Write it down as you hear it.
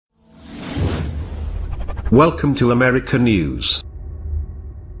Welcome to America News.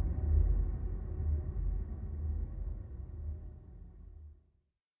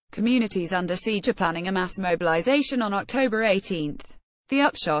 Communities under siege are planning a mass mobilization on October 18. The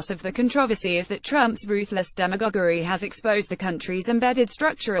upshot of the controversy is that Trump's ruthless demagoguery has exposed the country's embedded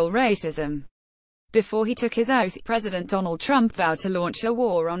structural racism. Before he took his oath, President Donald Trump vowed to launch a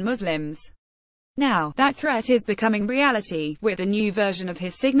war on Muslims. Now, that threat is becoming reality, with a new version of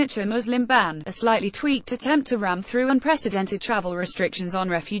his signature Muslim ban, a slightly tweaked attempt to ram through unprecedented travel restrictions on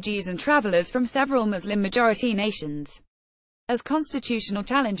refugees and travelers from several Muslim-majority nations. As constitutional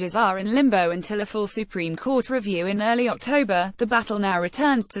challenges are in limbo until a full Supreme Court review in early October, the battle now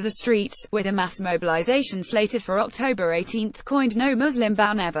returns to the streets, with a mass mobilization slated for October 18, coined No Muslim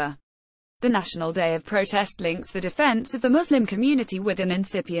Ban Ever. The National Day of Protest links the defense of the Muslim community with an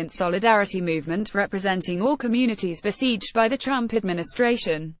incipient solidarity movement representing all communities besieged by the Trump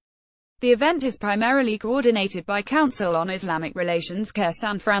administration. The event is primarily coordinated by Council on Islamic Relations CARE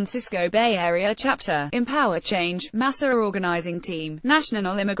San Francisco Bay Area Chapter, Empower Change, Massa Organizing Team,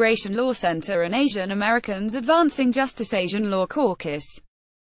 National Immigration Law Center and Asian Americans Advancing Justice Asian Law Caucus.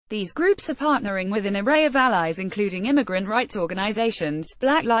 These groups are partnering with an array of allies including immigrant rights organizations,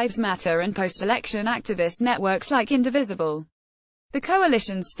 Black Lives Matter and post-election activist networks like Indivisible. The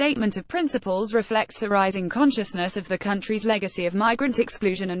coalition's statement of principles reflects a rising consciousness of the country's legacy of migrant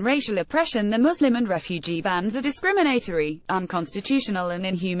exclusion and racial oppression. The Muslim and refugee bans are discriminatory, unconstitutional and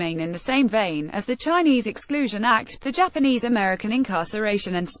inhumane in the same vein as the Chinese Exclusion Act, the Japanese American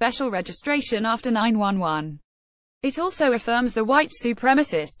Incarceration and Special Registration after 9/11. It also affirms the white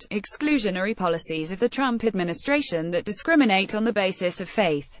supremacist, exclusionary policies of the Trump administration that discriminate on the basis of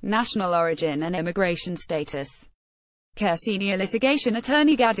faith, national origin and immigration status. CARE senior litigation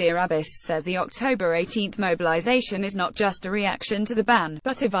attorney Gadir Abbas says the October 18 mobilization is not just a reaction to the ban,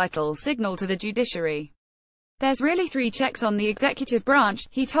 but a vital signal to the judiciary. There's really three checks on the executive branch,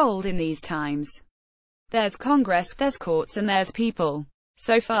 he told In These Times. There's Congress, there's courts and there's people.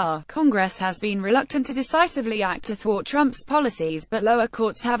 So far, Congress has been reluctant to decisively act to thwart Trump's policies, but lower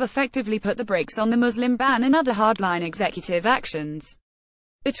courts have effectively put the brakes on the Muslim ban and other hardline executive actions.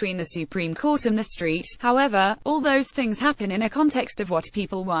 Between the Supreme Court and the street, however, all those things happen in a context of what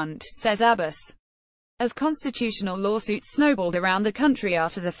people want, says Abbas. As constitutional lawsuits snowballed around the country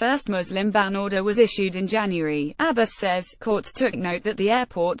after the first Muslim ban order was issued in January, Abbas says, courts took note that the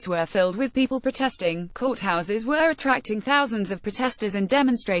airports were filled with people protesting, courthouses were attracting thousands of protesters and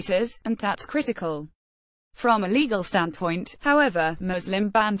demonstrators, and that's critical. From a legal standpoint, however, Muslim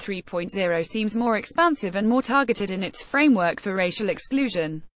Ban 3.0 seems more expansive and more targeted in its framework for racial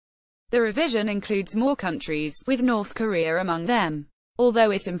exclusion. The revision includes more countries, with North Korea among them.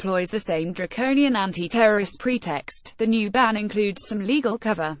 Although it employs the same draconian anti-terrorist pretext, the new ban includes some legal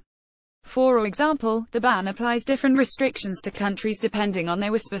cover. For example, the ban applies different restrictions to countries depending on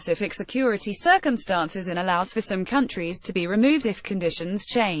their specific security circumstances and allows for some countries to be removed if conditions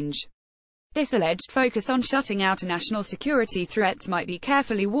change. This alleged focus on shutting out national security threats might be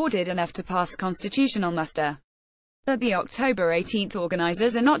carefully worded enough to pass constitutional muster. But the October 18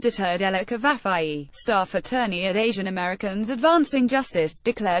 organizers are not deterred. Elika Vafai, staff attorney at Asian Americans Advancing Justice,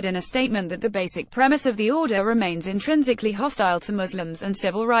 declared in a statement that the basic premise of the order remains intrinsically hostile to Muslims and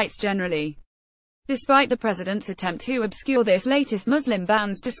civil rights generally. Despite the president's attempt to obscure this latest Muslim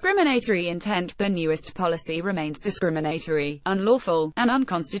ban's discriminatory intent, the newest policy remains discriminatory, unlawful, and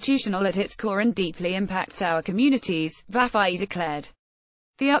unconstitutional at its core and deeply impacts our communities, Vafai declared.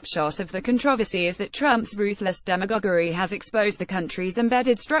 The upshot of the controversy is that Trump's ruthless demagoguery has exposed the country's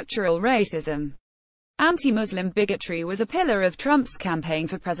embedded structural racism. Anti-Muslim bigotry was a pillar of Trump's campaign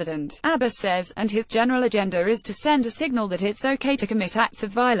for president, Abbas says, and his general agenda is to send a signal that it's okay to commit acts of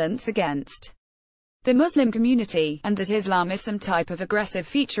violence against the Muslim community, and that Islam is some type of aggressive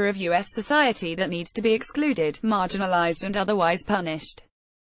feature of U.S. society that needs to be excluded, marginalized and otherwise punished.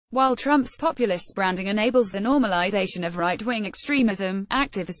 While Trump's populist branding enables the normalization of right-wing extremism,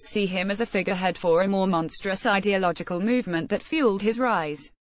 activists see him as a figurehead for a more monstrous ideological movement that fueled his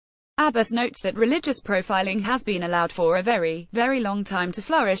rise. Abbas notes that religious profiling has been allowed for a very, very long time to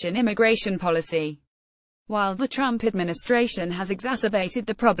flourish in immigration policy. While the Trump administration has exacerbated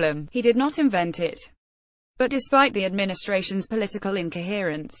the problem, he did not invent it. But despite the administration's political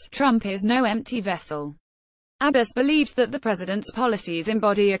incoherence, Trump is no empty vessel. Abbas believes that the president's policies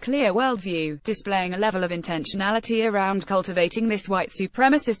embody a clear worldview, displaying a level of intentionality around cultivating this white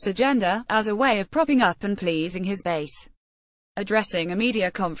supremacist agenda, as a way of propping up and pleasing his base. Addressing a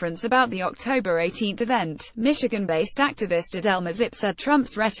media conference about the October 18 event, Michigan-based activist Adel Mazip said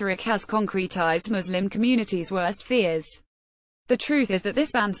Trump's rhetoric has concretized Muslim communities' worst fears. The truth is that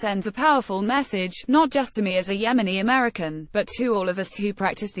this ban sends a powerful message, not just to me as a Yemeni American, but to all of us who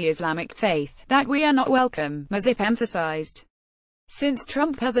practice the Islamic faith, that we are not welcome, Mazip emphasized. Since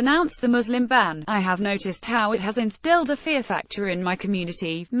Trump has announced the Muslim ban, I have noticed how it has instilled a fear factor in my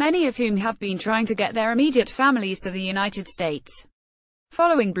community, many of whom have been trying to get their immediate families to the United States.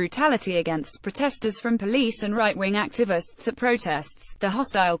 Following brutality against protesters from police and right-wing activists at protests, the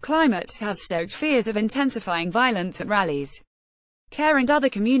hostile climate has stoked fears of intensifying violence at rallies. CARE and other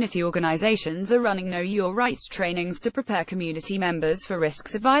community organizations are running Know Your Rights trainings to prepare community members for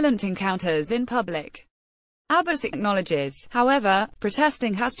risks of violent encounters in public. Abbas acknowledges, however,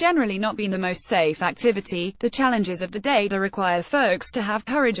 protesting has generally not been the most safe activity. The challenges of the day require folks to have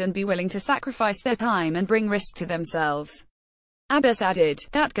courage and be willing to sacrifice their time and bring risk to themselves. Abbas added,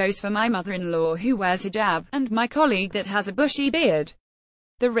 that goes for my mother-in-law who wears hijab, and my colleague that has a bushy beard.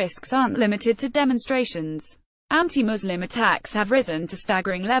 The risks aren't limited to demonstrations. Anti-Muslim attacks have risen to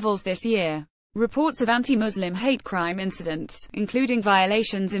staggering levels this year. Reports of anti-Muslim hate crime incidents, including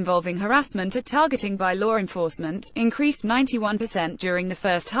violations involving harassment or targeting by law enforcement, increased 91% during the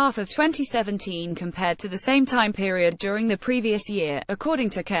first half of 2017 compared to the same time period during the previous year, according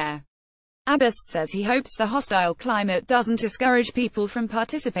to CARE. Abbas says he hopes the hostile climate doesn't discourage people from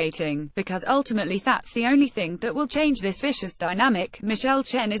participating, because ultimately that's the only thing that will change this vicious dynamic. Michelle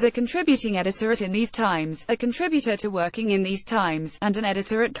Chen is a contributing editor at In These Times, a contributor to Working in These Times, and an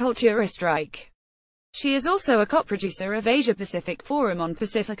editor at Culture Strike. She is also a co-producer of Asia Pacific Forum on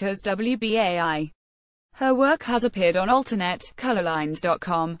Pacifica's WBAI. Her work has appeared on Alternet,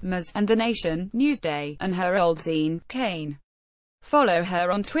 Colorlines.com, Maz, and The Nation, Newsday, and her old zine, Kane. Follow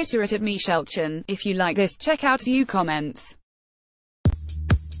her on Twitter at @MichelleChen. If you like this, check out view comments.